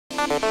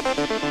What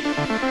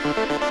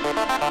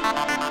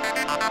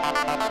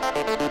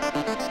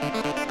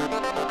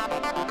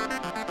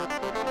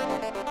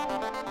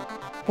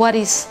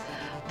is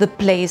the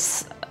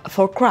place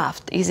for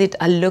craft? Is it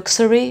a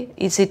luxury?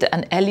 Is it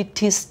an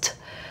elitist,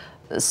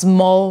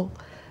 small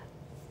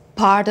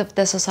part of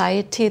the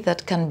society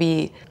that can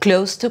be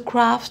close to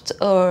craft,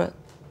 or?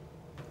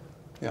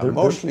 Yeah,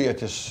 mostly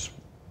it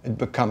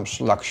becomes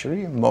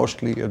luxury.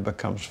 Mostly it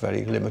becomes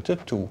very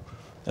limited to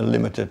a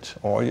limited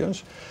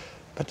audience.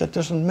 But that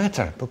doesn't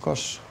matter,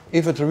 because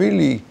if it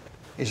really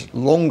is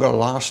longer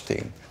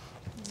lasting,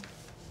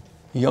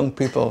 young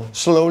people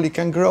slowly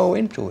can grow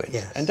into it.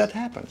 Yes. And that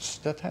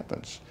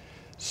happens.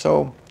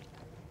 So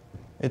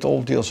it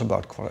all deals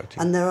about quality.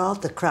 And there are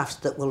the crafts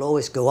that will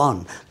always go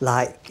on,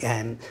 like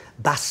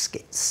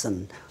baskets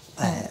and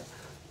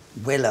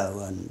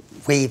willow and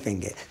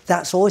weaving it.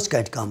 That's always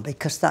going to go on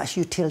because that's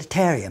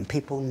utilitarian.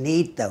 People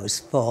need those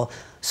for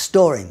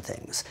storing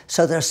things.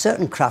 So there are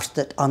certain crafts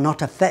that are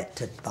not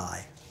affected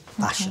by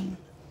fashion.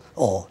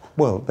 Or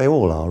well, they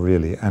all are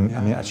really. And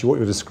I mean, actually what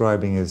you're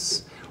describing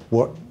is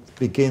what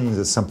begins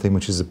as something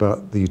which is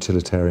about the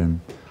utilitarian,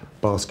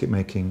 basket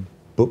making,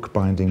 book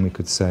binding, we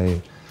could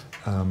say,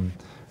 and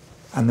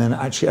then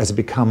actually as it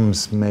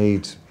becomes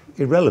made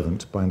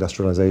irrelevant by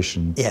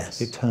industrialization,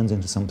 yes, it turns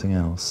into something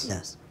else.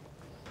 Yes.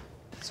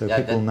 So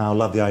people now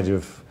love the idea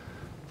of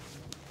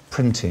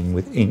printing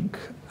with ink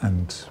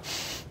and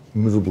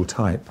movable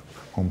type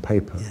on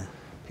paper. Yeah.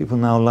 People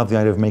now love the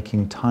idea of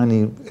making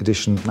tiny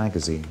edition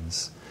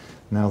magazines.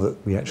 Now that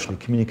we actually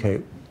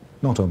communicate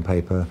not on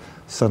paper,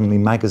 suddenly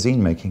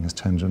magazine making has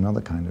turned to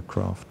another kind of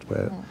craft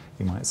where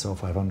you might sell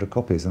 500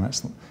 copies, and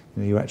that's,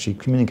 you're actually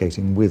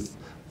communicating with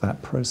that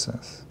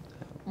process.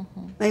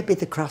 Maybe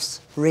the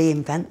crafts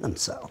reinvent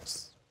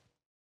themselves.